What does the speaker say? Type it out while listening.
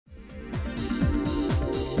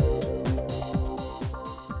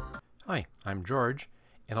Hi, I'm George,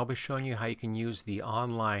 and I'll be showing you how you can use the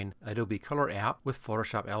online Adobe Color App with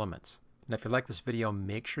Photoshop Elements. And if you like this video,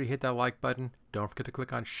 make sure you hit that like button. Don't forget to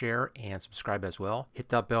click on share and subscribe as well. Hit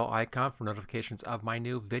that bell icon for notifications of my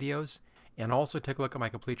new videos. And also take a look at my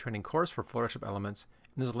complete training course for Photoshop Elements.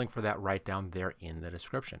 And there's a link for that right down there in the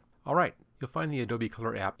description. Alright, you'll find the Adobe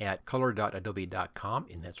Color App at color.adobe.com,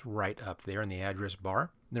 and that's right up there in the address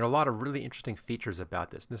bar. There are a lot of really interesting features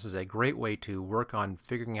about this. This is a great way to work on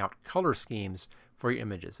figuring out color schemes for your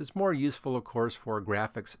images. It's more useful, of course, for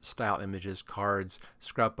graphics style images, cards,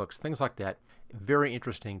 scrapbooks, things like that. Very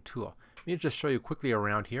interesting tool. Let me just show you quickly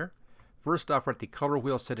around here. First off, we're at the color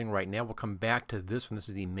wheel setting right now. We'll come back to this one. This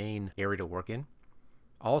is the main area to work in.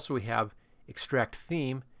 Also, we have extract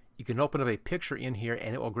theme. You can open up a picture in here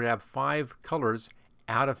and it will grab 5 colors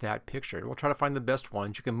out of that picture. We'll try to find the best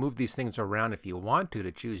ones. You can move these things around if you want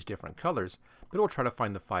to choose different colors, but we'll try to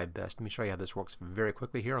find the 5 best. Let me show you how this works very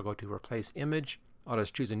quickly here. I'll go to replace image. I'll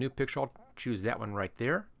just choose a new picture. I'll choose that one right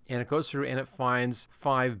there. And it goes through and it finds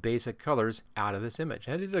 5 basic colors out of this image.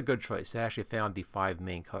 And it did a good choice. It actually found the 5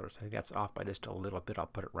 main colors. I think that's off by just a little bit. I'll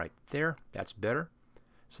put it right there. That's better.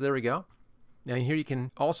 So there we go. Now here you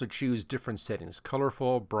can also choose different settings: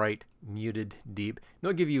 colorful, bright, muted, deep.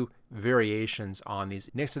 They'll give you variations on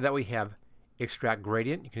these. Next to that we have extract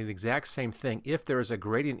gradient. You can do the exact same thing. If there is a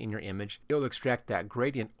gradient in your image, it will extract that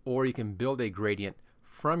gradient, or you can build a gradient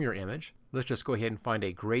from your image. Let's just go ahead and find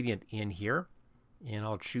a gradient in here, and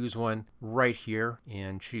I'll choose one right here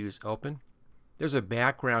and choose open. There's a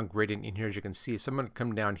background gradient in here, as you can see. So I'm going to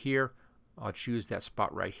come down here. I'll choose that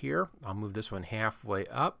spot right here. I'll move this one halfway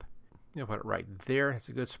up. I'll put it right there. That's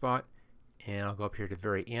a good spot. And I'll go up here to the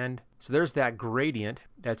very end. So there's that gradient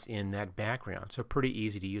that's in that background. So pretty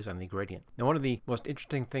easy to use on the gradient. Now one of the most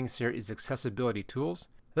interesting things here is accessibility tools.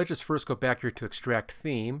 Let's just first go back here to extract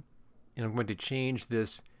theme. And I'm going to change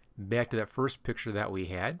this back to that first picture that we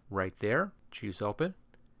had right there. Choose open.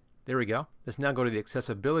 There we go. Let's now go to the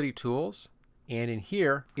accessibility tools. And in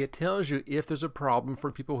here, it tells you if there's a problem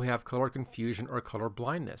for people who have color confusion or color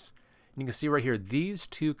blindness. And you can see right here, these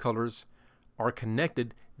two colors are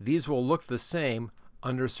connected. These will look the same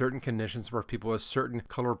under certain conditions for people with certain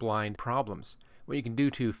colorblind problems. What you can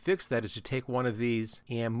do to fix that is to take one of these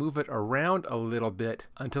and move it around a little bit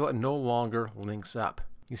until it no longer links up.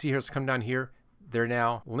 You see here, it's come down here. They're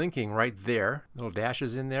now linking right there. Little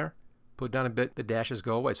dashes in there. Put down a bit, the dashes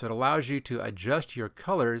go away. So it allows you to adjust your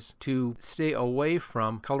colors to stay away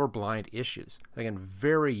from colorblind issues. Again,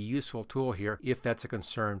 very useful tool here if that's a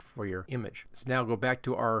concern for your image. So now go back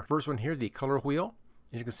to our first one here, the color wheel.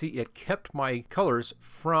 As you can see, it kept my colors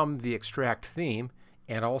from the extract theme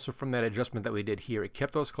and also from that adjustment that we did here. It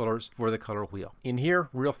kept those colors for the color wheel. In here,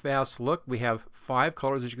 real fast look, we have 5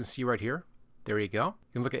 colors, as you can see right here. There you go.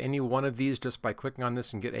 You can look at any one of these just by clicking on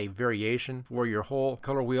this and get a variation for your whole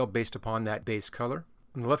color wheel based upon that base color.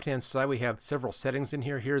 On the left hand side we have several settings in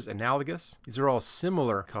here. Here's analogous. These are all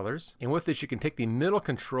similar colors. And with this you can take the middle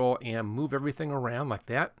control and move everything around like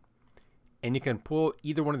that. And you can pull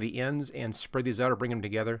either one of the ends and spread these out or bring them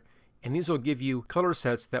together. And these will give you color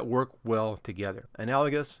sets that work well together.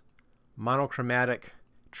 Analogous, monochromatic,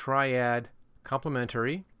 triad,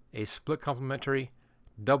 complementary, a split complementary,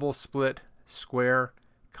 double split, square,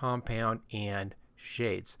 compound, and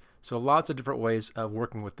shades. So lots of different ways of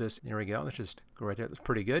working with this. There we go. Let's just go right there. That's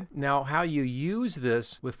pretty good. Now how you use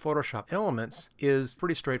this with Photoshop Elements is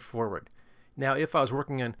pretty straightforward. Now if I was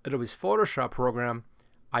working in Adobe's Photoshop program,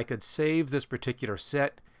 I could save this particular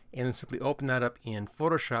set and then simply open that up in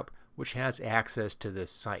Photoshop, which has access to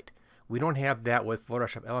this site. We don't have that with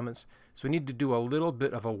Photoshop Elements, so we need to do a little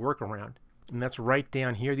bit of a workaround. And that's right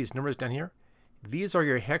down here, these numbers down here. These are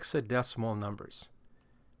your hexadecimal numbers.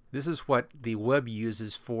 This is what the web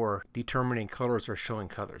uses for determining colors or showing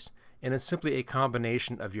colors. And it's simply a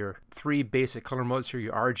combination of your 3 basic color modes here,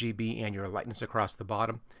 your RGB and your lightness across the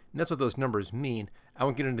bottom. And that's what those numbers mean. I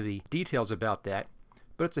won't get into the details about that,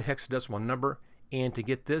 but it's a hexadecimal number. And to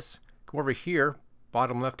get this, come over here,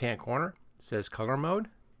 bottom left hand corner, it says color mode.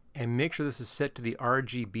 And make sure this is set to the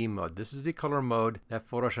RGB mode. This is the color mode that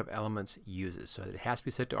Photoshop Elements uses, so it has to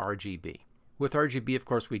be set to RGB. With RGB, of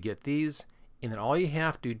course, we get these, and then all you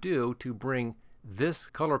have to do to bring this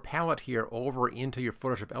color palette here over into your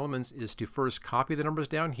Photoshop Elements is to first copy the numbers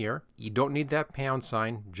down here. You don't need that pound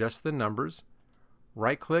sign, just the numbers.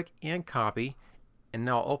 Right click and copy, and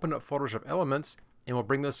now open up Photoshop Elements, and we'll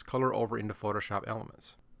bring this color over into Photoshop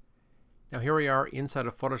Elements. Now here we are inside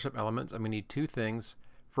of Photoshop Elements, and we need 2 things.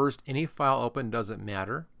 First, any file open doesn't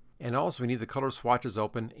matter, and also we need the color swatches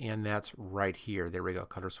open, and that's right here. There we go,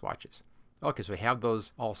 color swatches. Okay, so we have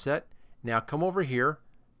those all set. Now come over here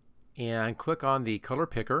and click on the color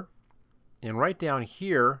picker And right down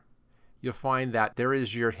here, you'll find that there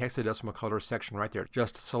is your hexadecimal color section right there.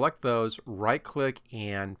 Just select those, right click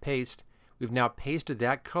and paste. We've now pasted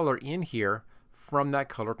that color in here from that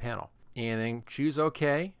color panel. And then choose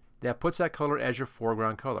OK. That puts that color as your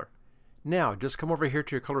foreground color. Now just come over here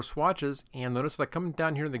to your color swatches and notice if I come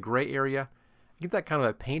down here in the gray area, get that kind of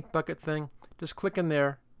a paint bucket thing. Just click in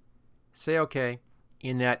there, say OK,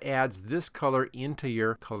 and that adds this color into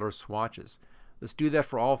your color swatches. Let's do that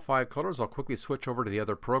for all 5 colors. I'll quickly switch over to the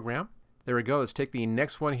other program. There we go. Let's take the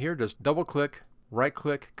next one here. Just double click, right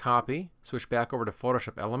click, copy, switch back over to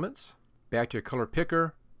Photoshop Elements, back to your color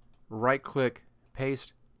picker, right click,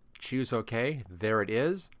 paste, choose OK. There it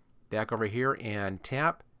is. Back over here and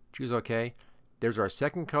tap, choose OK. There's our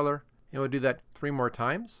second color, and we'll do that 3 more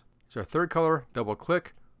times. So our third color, double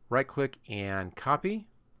click, right click and copy.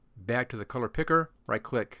 Back to the color picker, right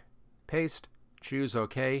click, paste, choose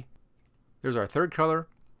OK. There's our third color.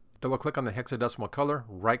 Double click on the hexadecimal color,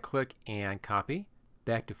 right click and copy.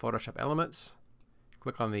 Back to Photoshop Elements.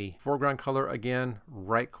 Click on the foreground color again,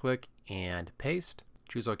 right click and paste.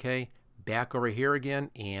 Choose OK. Back over here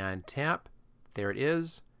again and tap. There it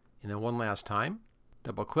is. And then one last time.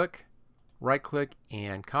 Double click, right click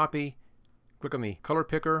and copy. Click on the color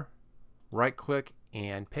picker, right click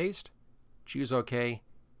and paste. Choose OK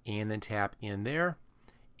and then tap in there.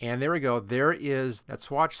 And there we go. There is that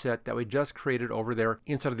swatch set that we just created over there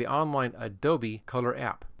inside of the Online Adobe Color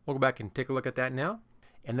App. We'll go back and take a look at that now.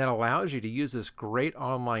 And that allows you to use this great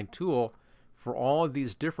online tool for all of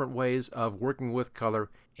these different ways of working with color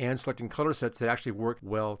and selecting color sets that actually work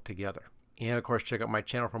well together. And of course, check out my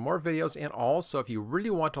channel for more videos. And also, if you really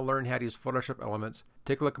want to learn how to use Photoshop Elements,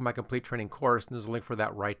 take a look at my complete training course. And there's a link for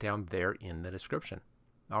that right down there in the description.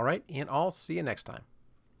 All right, and I'll see you next time.